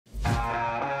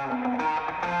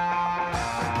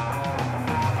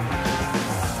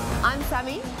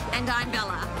And I'm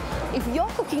Bella. If your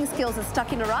cooking skills are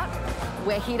stuck in a rut,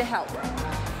 we're here to help.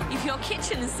 If your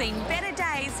kitchen has seen better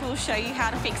days, we'll show you how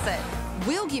to fix it.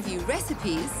 We'll give you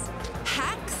recipes,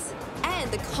 hacks,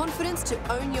 and the confidence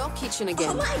to own your kitchen again.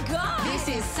 Oh my God! This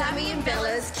is Sammy and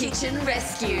Bella's Kitchen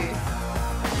Rescue.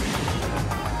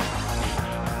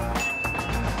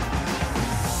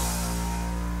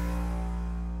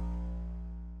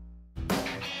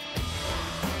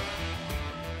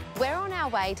 We're on our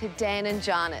way to Dan and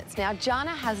Jana's. Now, Jana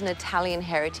has an Italian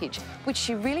heritage, which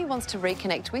she really wants to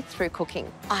reconnect with through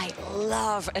cooking. I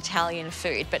love Italian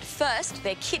food, but first,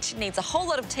 their kitchen needs a whole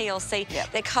lot of TLC.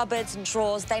 Yep. Their cupboards and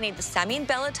drawers, they need the Sammy and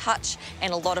Bella touch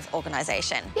and a lot of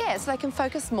organisation. Yeah, so they can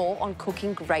focus more on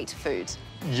cooking great food.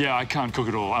 Yeah, I can't cook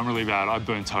at all. I'm really bad. I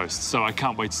burn toast, so I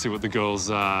can't wait to see what the girls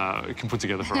can put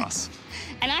together for us.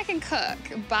 And I can cook,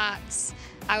 but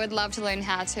I would love to learn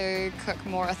how to cook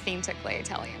more authentically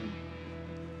Italian.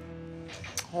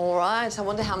 All right, I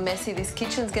wonder how messy this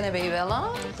kitchen's going to be,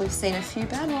 Bella. We've seen a few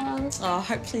bad ones. Oh,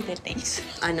 hopefully they're neat.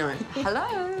 I know.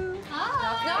 Hello.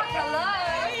 Hi. Knock,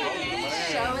 hello.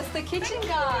 Show us the kitchen,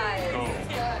 guys.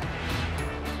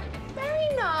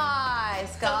 Very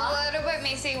nice, A guys. little bit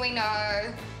messy, we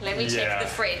know. Let me check the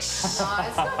fridge. No,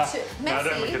 it's not too messy. No,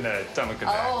 don't look in there. Don't look in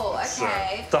there. Oh,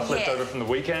 okay. Stuff left Yeah. over from the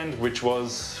weekend, which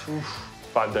was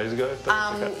 5 days ago.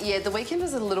 But it's okay. Yeah, the weekend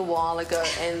was a little while ago,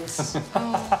 and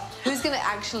who's going to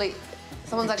actually...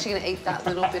 Someone's actually going to eat that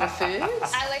little bit of food?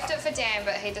 I left it for Dan,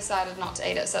 but he decided not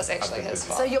to eat it, so it's actually his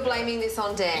fault. So you're blaming this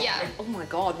on Dan? Yeah. Oh, my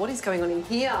God, what is going on in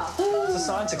here? It's a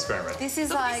science experiment. This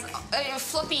is like... A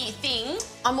floppy thing.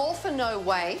 I'm all for no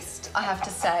waste, I have to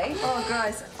say. Oh,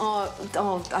 guys.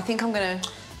 Oh, I think I'm going to...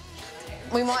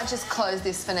 We might just close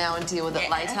this for now and deal with it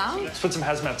later. Let's put some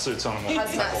hazmat suits on and we'll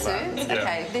Hazmat tackle that. suits? Yeah.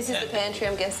 Okay, this is the pantry,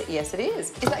 I'm guessing. Yes, it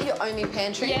is. Is that your only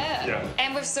pantry? Yeah.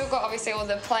 And we've still got, obviously, all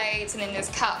the plates, and then there's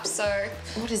cups, so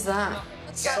What is that?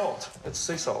 Salt. It's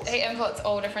sea salt. he imports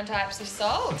all different types of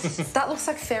salt. That looks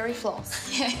like fairy floss.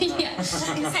 Yeah.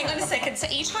 Hang on a second. So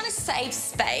are you trying to save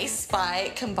space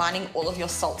by combining all of your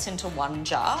salts into one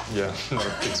jar? Yeah, not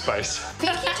a big space. I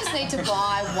think you just need to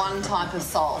buy one type of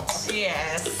salt.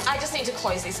 Yes. I just need to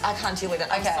close this. I can't deal with it.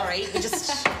 I'm Okay.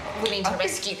 sorry. We need to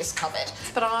rescue this cupboard.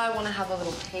 But I want to have a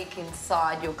little peek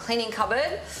inside your cleaning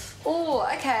cupboard. Oh,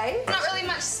 okay. Not really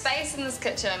much space in this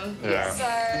kitchen, Yeah. so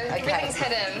everything's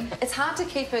hidden. It's hard to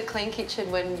keep a clean kitchen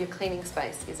when your cleaning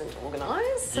space isn't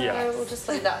organised, so Yeah. we'll just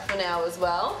leave that for now as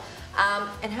well.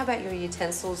 And how about your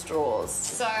utensils drawers?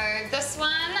 So this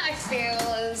one I feel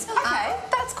is Okay,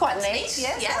 that's quite neat.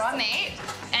 Yes, yeah, right. neat.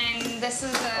 And this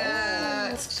is a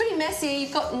It's pretty messy.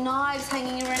 You've got knives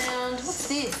hanging around. What's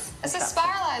this? it's a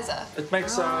spiralizer. It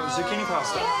makes zucchini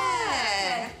pasta.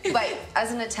 Yeah. Wait,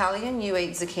 as an Italian, you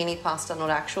eat zucchini pasta, not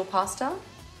actual pasta?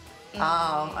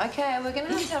 Oh, okay. We're going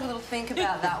to have a little think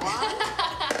about that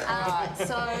one. All right,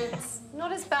 so it's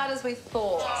not as bad as we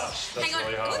thought. Hang on.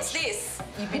 really hard. What's this?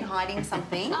 You've been hiding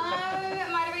something. Oh,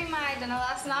 it might have been my dinner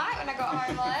last night when I got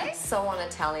home late. So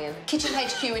un-Italian. Kitchen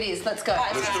HQ it is. Let's go.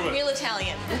 Right, Let's do it. real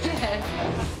Italian.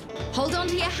 Hold on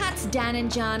to your hats, Dan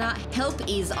and Jana. Help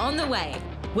is on the way.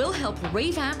 We'll help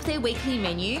revamp their weekly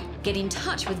menu, get in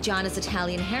touch with Jana's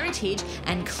Italian heritage,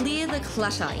 and clear the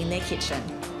clutter in their kitchen.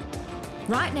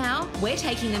 Right now, we're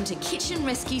taking them to Kitchen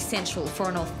Rescue Central for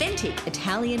an authentic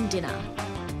Italian dinner.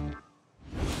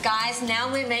 Guys,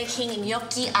 now we're making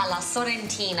gnocchi alla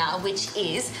Sorrentina, which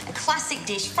is a classic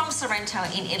dish from Sorrento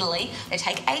in Italy. They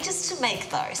take ages to make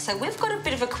though, so we've got a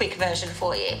bit of a quick version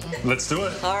for you. Let's do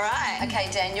it. All right. Okay,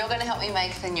 Dan, you're going to help me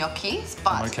make the gnocchis,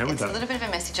 but I'm okay with it's that. a little bit of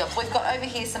a messy job. We've got over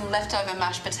here some leftover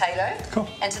mashed potato. Cool.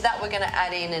 And to that, we're going to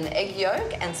add in an egg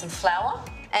yolk and some flour.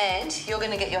 And you're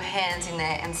going to get your hands in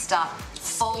there and start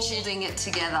folding it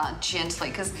together gently,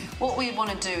 because what we want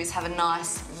to do is have a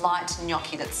nice light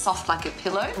gnocchi that's soft like a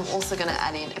pillow. I'm also going to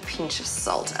add in a pinch of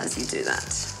salt as you do that.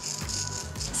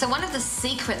 So one of the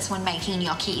secrets when making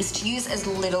gnocchi is to use as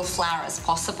little flour as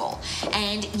possible.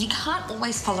 And you can't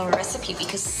always follow a recipe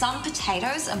because some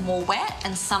potatoes are more wet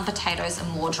and some potatoes are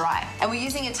more dry. And we're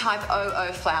using a type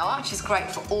 00 flour, which is great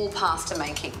for all pasta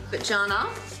making. But Jana,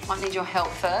 might need your help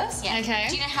first. Yeah. Okay.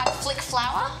 Do you know how to flick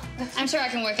flour? I'm sure I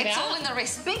can work it It's all out. in the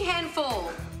recipe. Big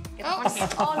handful. Oh,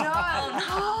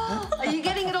 Oh no! Are you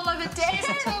getting it all over you desk?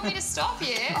 told me to stop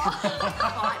you.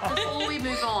 Right, before we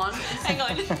move on, Hang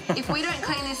on. if we don't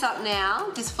clean this up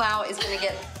now, this flour is going to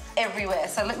get everywhere.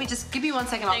 So let me just give you 1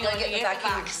 second. I'll Hang go on, get the get the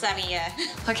vacuum. back, Sammy, yeah.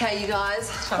 Okay, you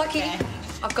guys. Lucky. Okay.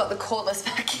 I've got the cordless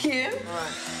vacuum.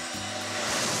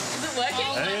 Is it working?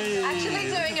 Hey, Actually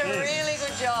doing a really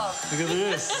good job. Look at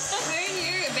this. Who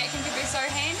knew a vacuum could be so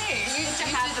handy? You to do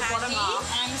have the bottom handy. half.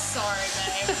 I'm sorry,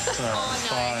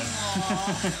 babe.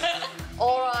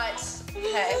 All right.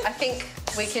 Okay, I think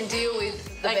we can deal with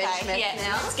the veg mess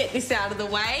now. Let's get this out of the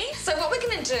way. So what we're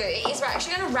going to do is we're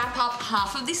actually going to wrap up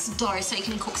half of this dough so you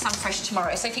can cook some fresh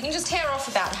tomorrow. So if you can just tear off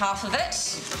about half of it.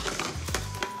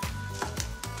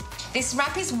 This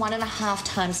wrap is 1.5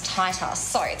 times tighter,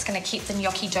 so it's going to keep the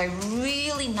gnocchi dough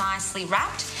really nicely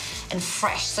wrapped and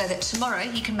fresh so that tomorrow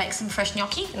you can make some fresh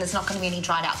gnocchi and there's not going to be any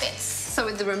dried out bits. So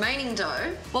with the remaining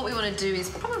dough, what we want to do is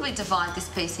probably divide this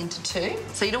piece into 2.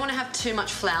 So you don't want to have too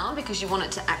much flour because you want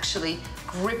it to actually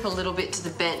grip a little bit to the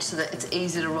bench so that it's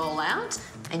easy to roll out,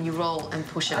 and you roll and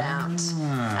push it out.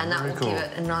 And that will give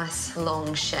it a nice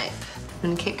long shape.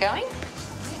 And keep going.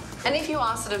 And if you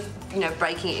are sort of,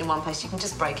 breaking it in one place, you can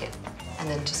just break it and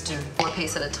then just do one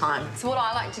piece at a time. So what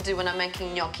I like to do when I'm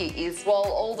making gnocchi is roll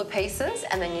all the pieces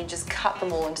and then you just cut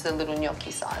them all into the little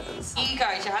gnocchi sizes. Here you go,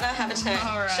 Jana, have a turn.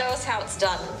 All right. Show us how it's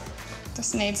done.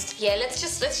 This needs to... Yeah, let's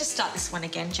just start this one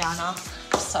again, Jana.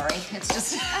 Sorry, it's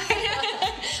just...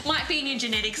 Might be in your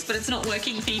genetics, but it's not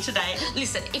working for you today.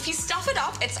 Listen, if you stuff it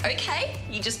up, it's okay.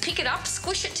 You just pick it up,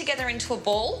 squish it together into a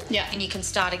ball, and you can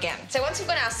start again. So once we've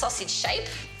got our sausage shape,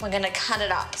 we're going to cut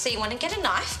it up. So you want to get a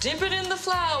knife, dip it in the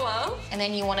flour, and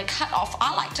then you want to cut off.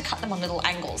 I like to cut them on little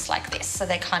angles like this, so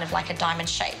they're kind of like a diamond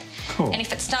shape. Cool. And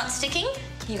if it starts sticking,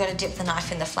 you've got to dip the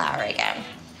knife in the flour again.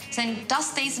 So then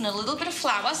dust these in a little bit of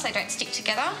flour so they don't stick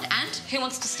together. And who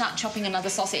wants to start chopping another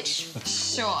sausage?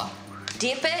 Sure.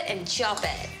 Dip it and chop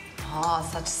it. Oh,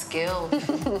 such skill.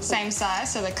 Same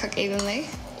size so they cook evenly.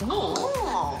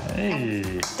 Oh. Hey.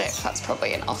 That's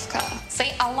probably an off cut.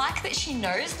 See, I like that she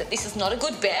knows that this is not a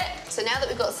good bet. So now that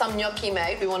we've got some gnocchi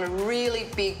made, we want a really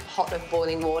big pot of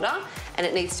boiling water, and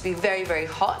it needs to be very, very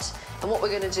hot. And what we're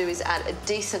going to do is add a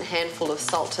decent handful of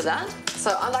salt to that.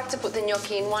 So I like to put the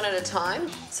gnocchi in one at a time.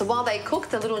 So while they cook,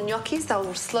 the little gnocchis,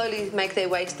 they'll slowly make their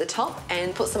way to the top,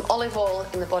 and put some olive oil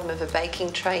in the bottom of a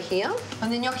baking tray here.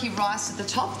 When the gnocchi rise to the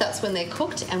top, that's when they're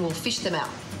cooked, and we'll fish them out.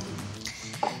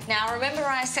 Now, remember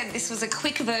I said this was a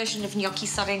quick version of gnocchi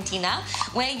sorrentina.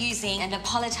 We're using a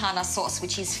Napolitana sauce,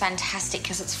 which is fantastic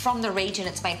because it's from the region.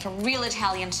 It's made from real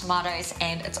Italian tomatoes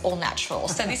and it's all natural.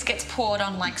 So this gets poured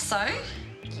on like so.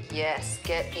 Yes,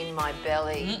 get in my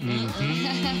belly. Can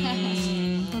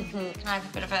I have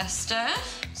a bit of a stir?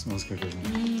 Smells good,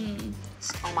 doesn't it?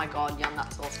 Oh my God, yum,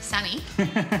 that sauce. Sammy,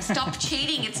 stop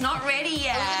cheating. It's not ready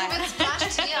yet. A little bit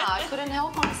splashed here. I couldn't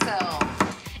help myself.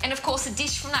 And of course, a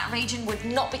dish from that region would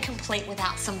not be complete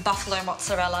without some buffalo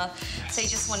mozzarella. Yes. So you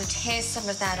just want to tear some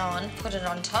of that on, put it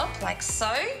on top like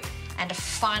so, and a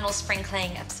final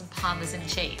sprinkling of some Parmesan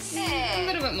cheese. A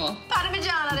little bit more.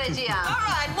 Parmigiano Reggiano. All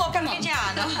right, more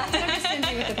Parmigiano. Don't be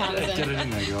stingy with the parmesan. Get it in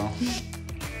there, girl.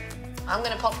 I'm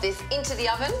going to pop this into the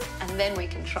oven and then we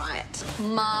can try it.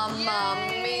 Mamma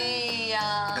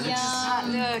mia.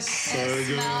 Yeah. Look. So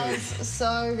good.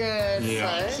 So good.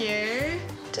 Yeah. Thank you.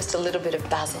 Just a little bit of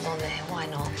basil on there, why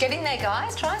not? Get in there,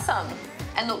 guys, try some.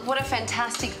 And look, what a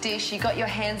fantastic dish. You got your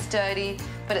hands dirty,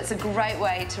 but it's a great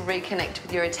way to reconnect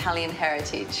with your Italian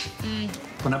heritage.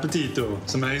 Buon appetito.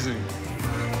 It's amazing.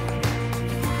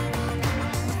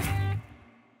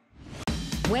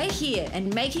 We're here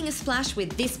and making a splash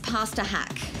with this pasta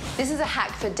hack. This is a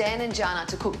hack for Dan and Jana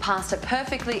to cook pasta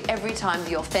perfectly every time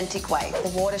the authentic way. The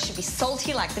water should be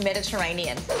salty like the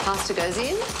Mediterranean. Pasta goes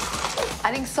in.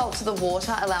 Adding salt to the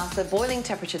water allows the boiling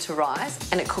temperature to rise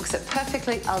and it cooks it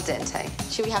perfectly al dente.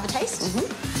 Should we have a taste?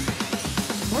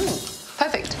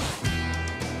 Perfect.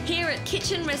 Here at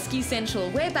Kitchen Rescue Central,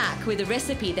 we're back with a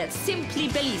recipe that's simply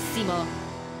bellissimo.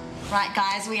 Right,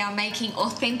 guys, we are making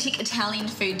authentic Italian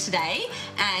food today.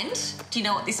 And do you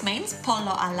know what this means?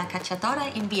 Pollo alla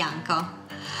cacciatore in bianco.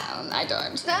 I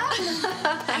don't.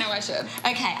 I know I should.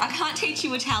 Okay, I can't teach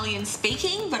you Italian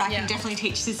speaking, but I can definitely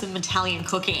teach you some Italian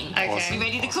cooking. Okay. Awesome. You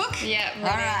ready to cook? Yeah, ready.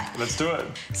 All right. Let's do it.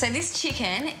 So this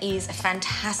chicken is a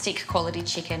fantastic quality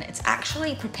chicken. It's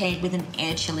actually prepared with an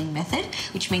air chilling method,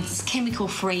 which means it's chemical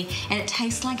free and it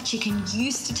tastes like chicken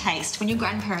used to taste when your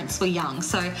grandparents were young.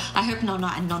 So I hope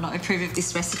Nonna and Nonna approve of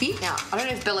this recipe. Now, I don't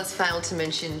know if Bella's failed to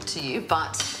mention to you,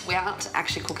 but we aren't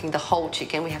actually cooking the whole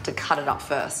chicken. We have to cut it up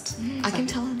first. I can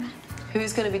tell them that.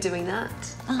 Who's going to be doing that?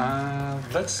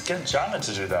 Let's get Jana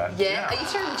to do that. Yeah. Are you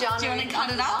sure Jana? Do you want to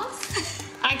cut it up?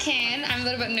 I can. I'm a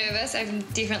little bit nervous.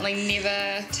 I've definitely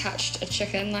never touched a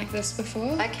chicken like this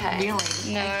before. Okay.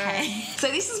 Really? No. Okay.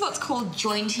 So this is what's called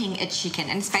jointing a chicken,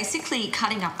 and it's basically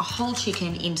cutting up a whole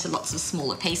chicken into lots of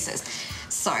smaller pieces.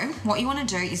 So what you want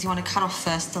to do is you want to cut off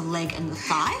first the leg and the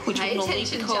thigh, which would normally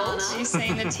be called... You've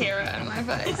seen the terror in my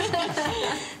face.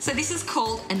 So this is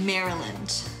called a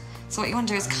Maryland. So what you want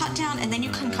to do is cut down and then you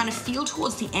can kind of feel little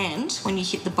towards the end when you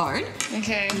hit the bone.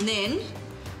 Okay. And then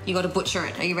you got to butcher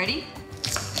it. Are you ready?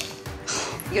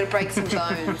 You got to break some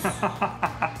bones.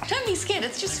 Don't be scared,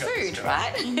 it's just food,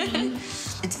 right?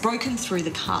 It's broken through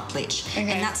the cartilage, Okay.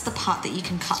 and that's the part that you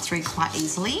can cut through quite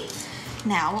easily.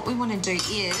 Now, what we want to do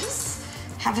is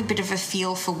have a bit of a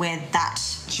feel for where that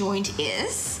joint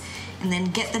is, and then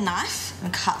get the knife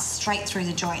and cut straight through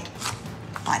the joint,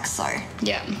 like so.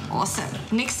 Yeah. Awesome.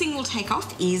 Next thing we'll take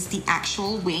off is the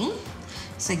actual wing.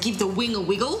 So give the wing a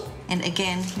wiggle, and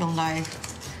again, you'll know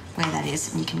where that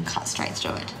is, and you can cut straight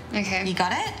through it. Okay. You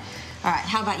got it? All right,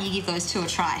 how about you give those two a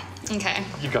try? Okay.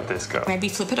 You got this, go. Maybe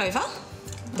flip it over.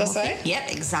 This way?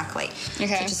 Yep, exactly.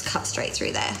 Okay. So just cut straight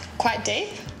through there. Quite deep?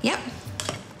 Yep.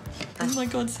 Oh my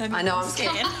God, Sammy. I know, I'm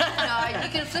scared. No, you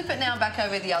can flip it now back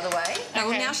over the other way. No, well,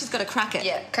 Okay. now she's got to crack it.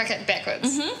 Yeah, Crack it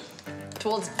backwards.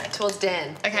 towards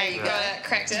Dan. Okay, got it.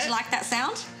 Cracked it. Did you like that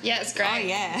sound? Yeah, it's great. Oh,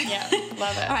 yeah. Yeah,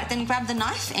 love it. All right, then grab the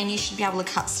knife and you should be able to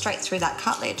cut straight through that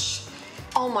cartilage.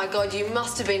 Oh my God, you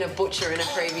must have been a butcher in a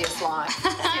previous life.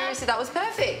 Seriously, that was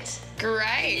perfect. Great.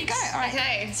 There you go. All right.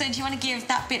 Okay. So do you want to give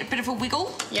that bit a bit of a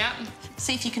wiggle? Yep.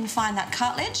 See if you can find that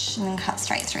cartilage and then cut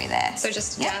straight through there. So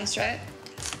just Yep. down straight.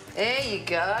 There you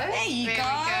go. There you There go.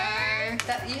 we go.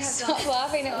 That you have Stop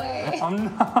laughing at me. Oh,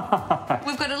 no.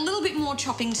 We've got a little bit more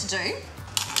chopping to do.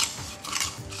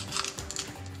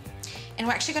 And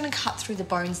we're actually going to cut through the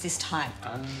bones this time.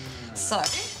 So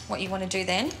what you want to do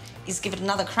then is give it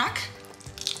another crack.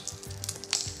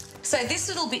 So this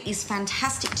little bit is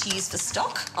fantastic to use for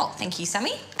stock. Oh, thank you,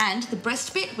 Sammy. And the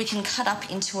breast bit we can cut up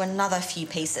into another few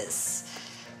pieces.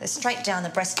 So straight down the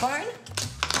breastbone,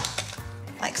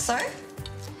 like so.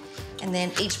 And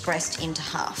then each breast into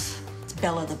half. It's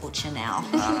Bella the butcher now.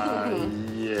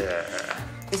 Yeah.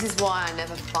 This is why I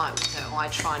never fight with her, or I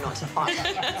try not to fight with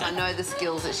her, because I know the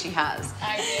skills that she has.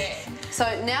 Okay. So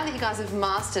now that you guys have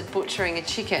mastered butchering a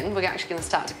chicken, we're actually going to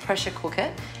start to pressure cook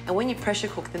it. And when you pressure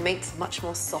cook, the meat's much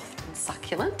more soft and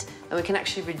succulent, and we can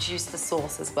actually reduce the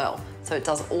sauce as well. So it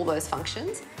does all those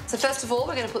functions. So first of all,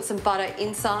 we're going to put some butter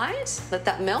inside, let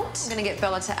that melt. I'm going to get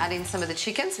Bella to add in some of the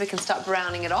chicken so we can start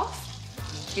browning it off.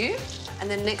 Thank you. And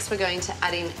then next we're going to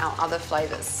add in our other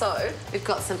flavours. So we've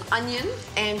got some onion,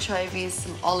 anchovies,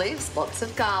 some olives, lots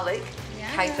of garlic,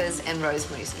 capers and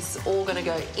rosemary. So this is all going to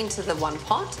go into the one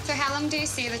pot. So how long do you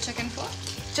sear the chicken for?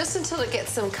 Just until it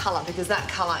gets some colour, because that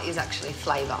colour is actually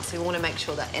flavour. So we want to make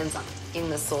sure that ends up in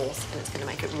the sauce and it's going to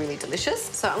make it really delicious.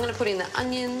 So I'm going to put in the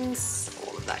onions,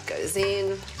 all of that goes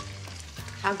in.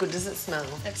 How good does it smell?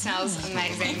 It smells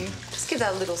amazing. Just give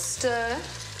that a little stir.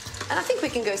 And I think we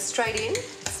can go straight in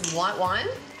some white wine.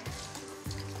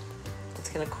 It's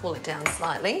going to cool it down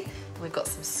slightly. We've got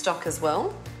some stock as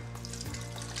well.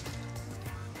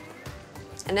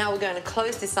 And now we're going to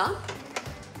close this up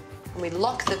and we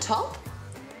lock the top.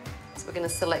 So we're going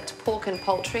to select pork and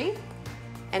poultry,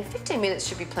 and 15 minutes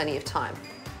should be plenty of time.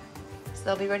 So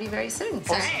they'll be ready very soon.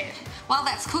 Great. While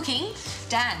that's cooking,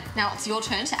 Dan, now it's your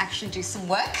turn to actually do some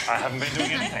work. I haven't been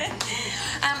doing anything.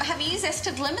 Have you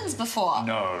zested lemons before?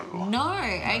 No. No,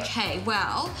 okay,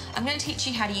 well, I'm going to teach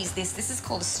you how to use this. This is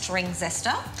called a string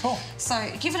zester. Cool.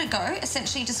 So give it a go.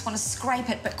 Essentially, you just want to scrape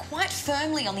it, but quite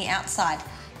firmly on the outside.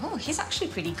 Oh, he's actually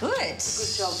pretty good.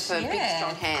 Good job for big,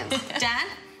 strong hands. Dan,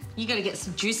 you got to get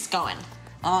some juice going.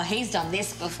 Oh, he's done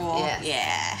this before. Yes.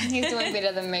 Yeah. He's doing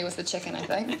better than me with the chicken, I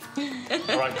think.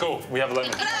 All right, cool. We have a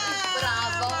lemon.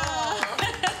 Bravo!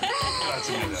 That's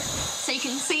amazing. So you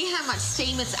can see how much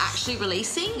steam it's actually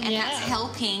releasing, and Yeah. that's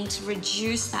helping to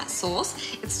reduce that sauce.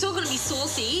 It's still going to be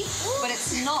saucy, but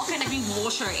it's not going to be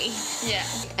watery. Yeah.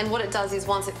 And what it does is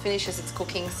once it finishes its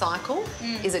cooking cycle,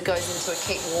 is it goes into a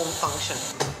keep warm function.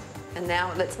 And now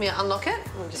it lets me unlock it.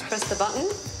 I'll just press the button.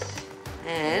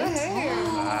 And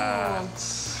That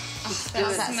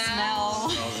smell.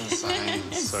 Smells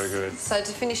insane. So good. so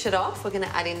to finish it off, we're going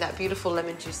to add in that beautiful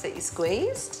lemon juice that you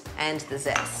squeezed and the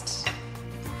zest.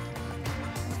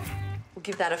 We'll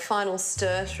give that a final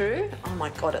stir through. Oh my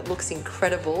God, it looks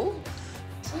incredible.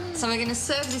 So we're going to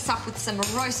serve this up with some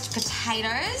roast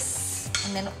potatoes,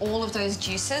 and then all of those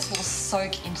juices will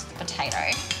soak into the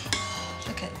potato.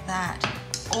 Look at that.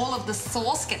 All of the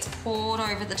sauce gets poured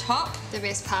over the top. The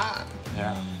best part.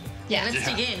 Yeah. Yeah. Let's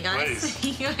dig in, guys.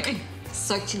 Here you go.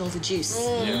 Soaked in all the juice.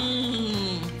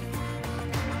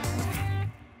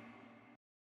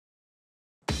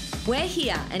 We're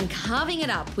here and carving it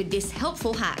up with this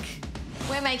helpful hack.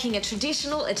 We're making a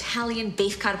traditional Italian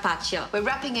beef carpaccio. We're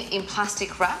wrapping it in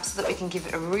plastic wrap so that we can give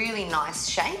it a really nice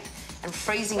shape, and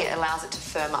freezing it allows it to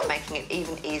firm up, making it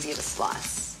even easier to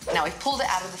slice. Now we've pulled it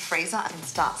out of the freezer and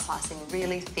start slicing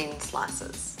really thin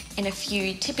slices. and a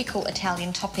few typical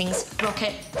Italian toppings,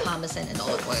 rocket, parmesan and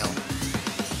olive oil.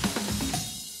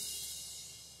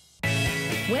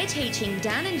 We're teaching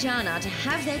Dan and Jana to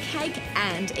have their cake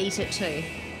and eat it too.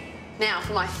 Now,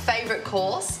 for my favourite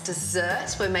course,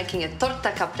 dessert, we're making a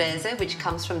torta caprese, which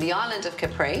comes from the island of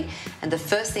Capri. And the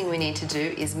first thing we need to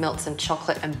do is melt some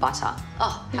chocolate and butter.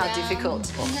 Oh, how difficult.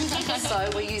 So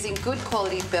we're using good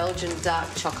quality Belgian dark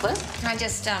chocolate. Can I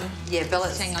just, Yeah,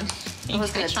 Bella's... hang on. I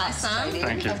was going to try try some.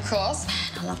 Thank you. Of course.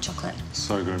 I love chocolate.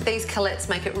 So good. These colettes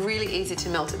make it really easy to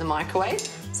melt in the microwave.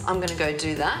 So I'm going to go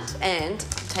do that, and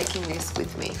I'm taking this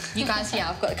with me. You guys, yeah,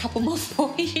 I've got a couple more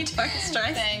for you, don't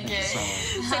stress. Thank you.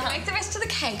 So to make the rest of the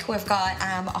cake, we've got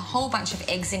a whole bunch of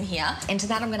eggs in here, and to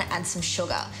that I'm going to add some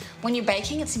sugar. When you're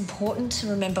baking, it's important to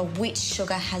remember which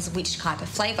sugar has which type of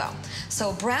flavour. So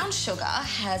a brown sugar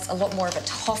has a lot more of a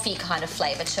toffee kind of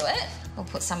flavour to it. We'll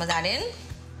put some of that in.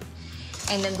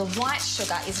 And then the white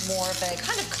sugar is more of a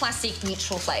kind of classic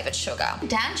neutral flavoured sugar.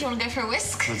 Dan, do you want to go for a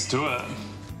whisk? Let's do it.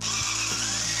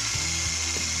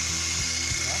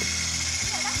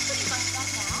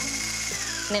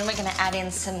 And then we're going to add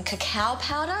in some cacao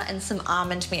powder and some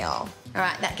almond meal. All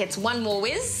right, that gets one more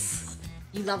whiz.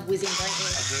 You love whizzing, don't you?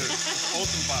 I do.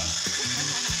 Awesome fun.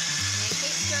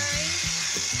 Keep stirring.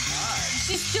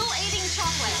 She's still eating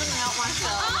chocolate. I couldn't help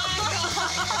myself.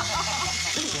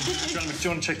 Do you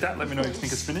want to check that? Let me know if you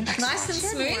think it's finished. Nice and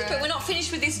smooth, but we're not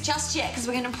finished with this just yet because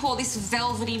we're going to pour this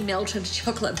velvety melted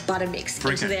chocolate butter mix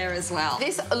into there as well.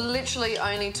 This literally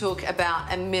only took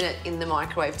about a minute in the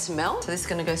microwave to melt. So this is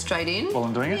going to go straight in. While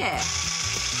I'm doing it? Yeah.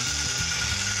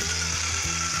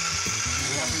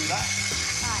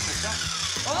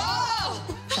 Oh!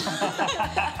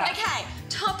 Okay,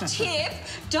 top tip,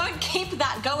 don't keep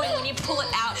that going when you pull it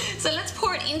out. So let's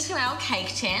pour it into our cake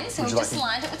tin. So we've just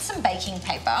lined it with some baking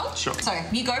paper. Sure. So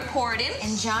you go pour it in,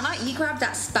 and Jana, you grab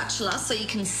that spatula so you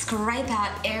can scrape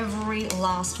out every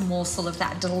last morsel of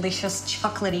that delicious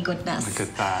chocolatey goodness. Look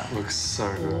at that. Looks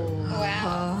so good.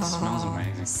 Wow. It smells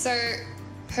amazing. So,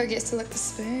 who gets to lick the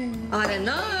spoon? I don't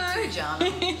know. Jana.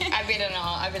 I better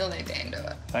not. I better let Dan do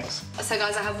it. Thanks. So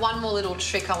guys, I have one more little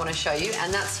trick I want to show you,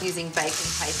 and that's using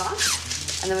baking paper.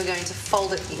 And then we're going to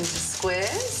fold it into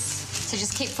squares. So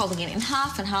just keep folding it in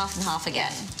half and half and half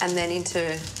again. And then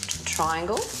into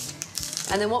triangles.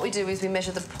 And then what we do is we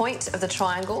measure the point of the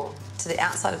triangle to the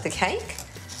outside of the cake,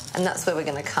 and that's where we're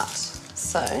going to cut.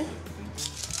 So,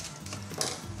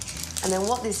 and then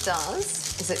what this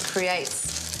does is it creates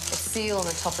a seal on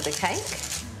the top of the cake,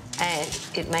 and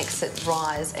it makes it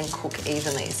rise and cook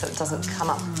evenly, so it doesn't come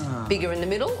up bigger in the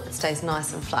middle. It stays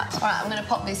nice and flat. All right, I'm going to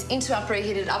pop this into our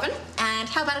preheated oven. And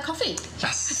how about a coffee?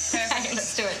 Yes. Okay,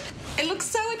 let's do it. It looks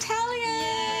so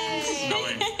Italian.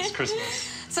 Snowing. It's Christmas.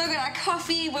 So we've got our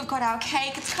coffee, we've got our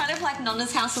cake. It's kind of like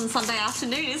Nonna's house on Sunday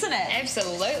afternoon, isn't it?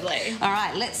 Absolutely. All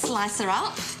right, let's slice her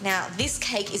up. Now, this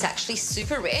cake is actually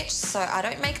super rich, so I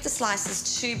don't make the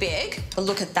slices too big. But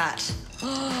look at that.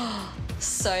 Oh,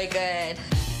 so good.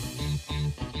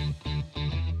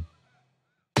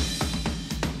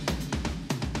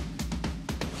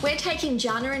 We're taking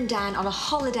Jana and Dan on a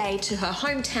holiday to her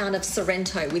hometown of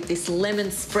Sorrento with this lemon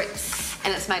spritz.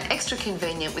 And it's made extra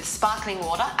convenient with sparkling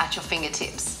water at your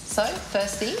fingertips. So,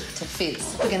 first thing, to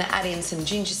fizz. We're going to add in some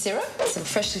ginger syrup, some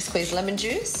freshly squeezed lemon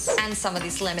juice, And some of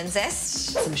this lemon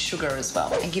zest. some sugar as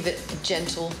well, and give it a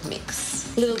gentle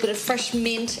mix. A little bit of fresh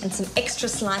mint and some extra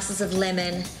slices of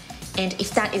lemon. And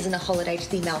if that isn't a holiday to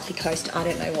the Amalfi Coast, I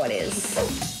don't know what is.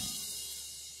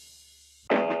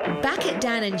 Back at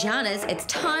Dan and Jana's, it's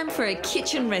time for a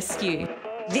kitchen rescue.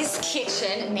 This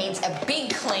kitchen needs a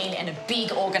big clean and a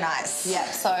big organise. Yeah,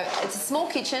 so it's a small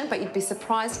kitchen, but you'd be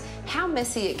surprised how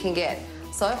messy it can get.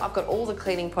 So I've got all the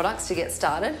cleaning products to get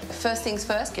started. First things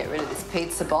first, get rid of this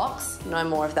pizza box. No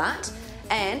more of that.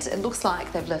 And it looks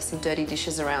like they've left some dirty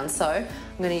dishes around, so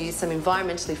I'm going to use some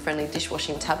environmentally friendly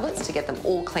dishwashing tablets to get them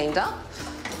all cleaned up.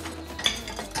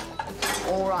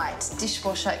 All right,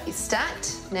 dishwasher is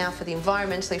stacked. Now for the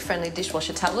environmentally friendly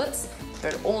dishwasher tablets.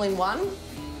 Throw it all in one.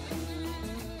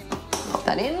 Pop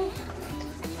that in.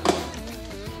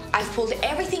 I've pulled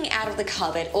everything out of the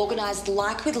cupboard, organised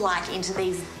like with like into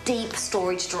these deep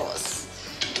storage drawers.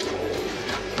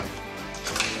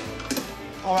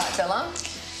 All right, Bella,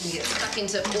 you get stuck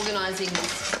into organising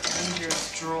this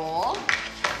dangerous drawer.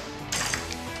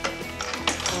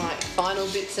 All right, final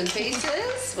bits and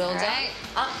pieces. Well done.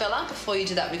 Bella, before you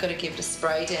do that, we've got to give it a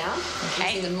spray down.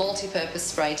 Okay. Using the multi-purpose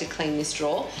spray to clean this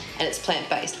drawer, and it's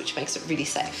plant-based, which makes it really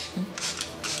safe.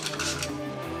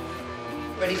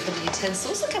 Ready for the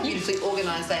utensils? Look how beautifully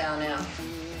organised they are now.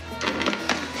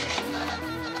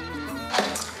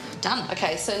 Done.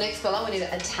 Okay, so next, Bella, we need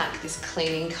to attack this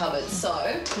cleaning cupboard. So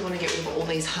we want to get rid of all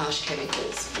these harsh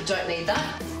chemicals. We don't need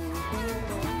that.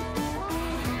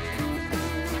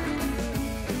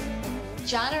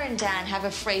 Jana and Dan have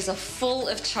a freezer full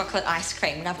of chocolate ice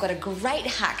cream, and I've got a great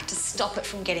hack to stop it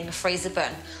from getting a freezer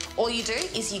burn. All you do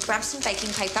is you grab some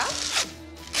baking paper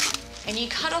and you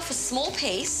cut off a small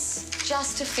piece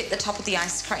just to fit the top of the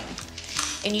ice cream.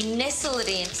 And you nestle it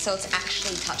in so it's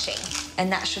actually touching, and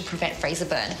that should prevent freezer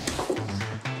burn.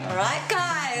 All right,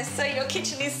 guys, so your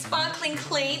kitchen is sparkling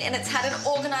clean and it's had an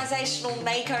organisational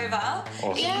makeover. Awesome.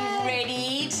 Are you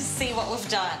ready to see what we've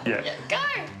done? Yeah. Go!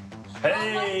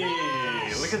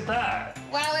 Hey, look at that.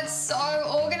 Wow, it's so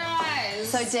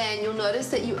organised. So Dan, you'll notice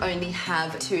that you only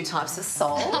have 2 types of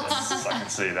salt. Yes, I can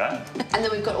see that. And then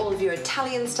we've got all of your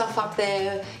Italian stuff up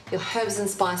there, your herbs and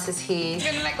spices here. It's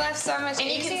going to make life so much And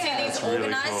you easier. can see these really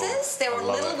organisers. cool. There I are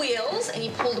love little it. wheels and you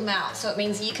pull them out. So it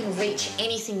means you can reach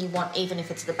anything you want, even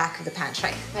if it's at the back of the pantry.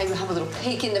 Maybe we'll have a little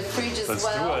peek in the fridge as Let's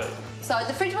well. do it. So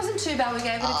the fridge wasn't too bad. We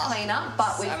gave it a clean up,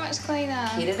 but we So much cleaner.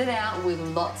 kitted it out with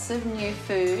lots of new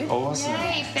food. Awesome.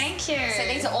 Yay, thank you. So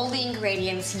these are all the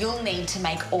ingredients you'll need to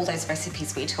make all those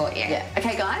recipes we taught you. Yeah.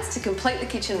 Okay, guys, to complete the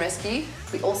kitchen rescue,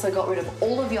 we also got rid of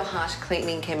all of your harsh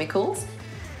cleaning chemicals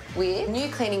with new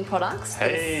cleaning products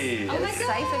that Hey. are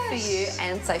safer for you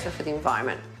and safer for the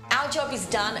environment. Our job is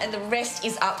done and the rest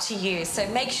is up to you. So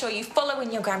make sure you follow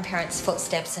in your grandparents'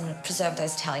 footsteps and preserve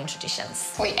those Italian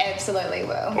traditions. We absolutely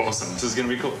will. Awesome. This is going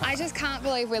to be cool. I just can't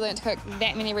believe we learned to cook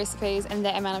that many recipes in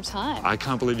that amount of time. I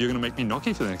can't believe you're going to make me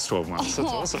gnocchi for the next 12 months. That's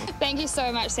awesome. Thank you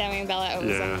so much, Sammy and Bella. It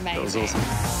was Yeah, amazing. that was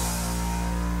awesome.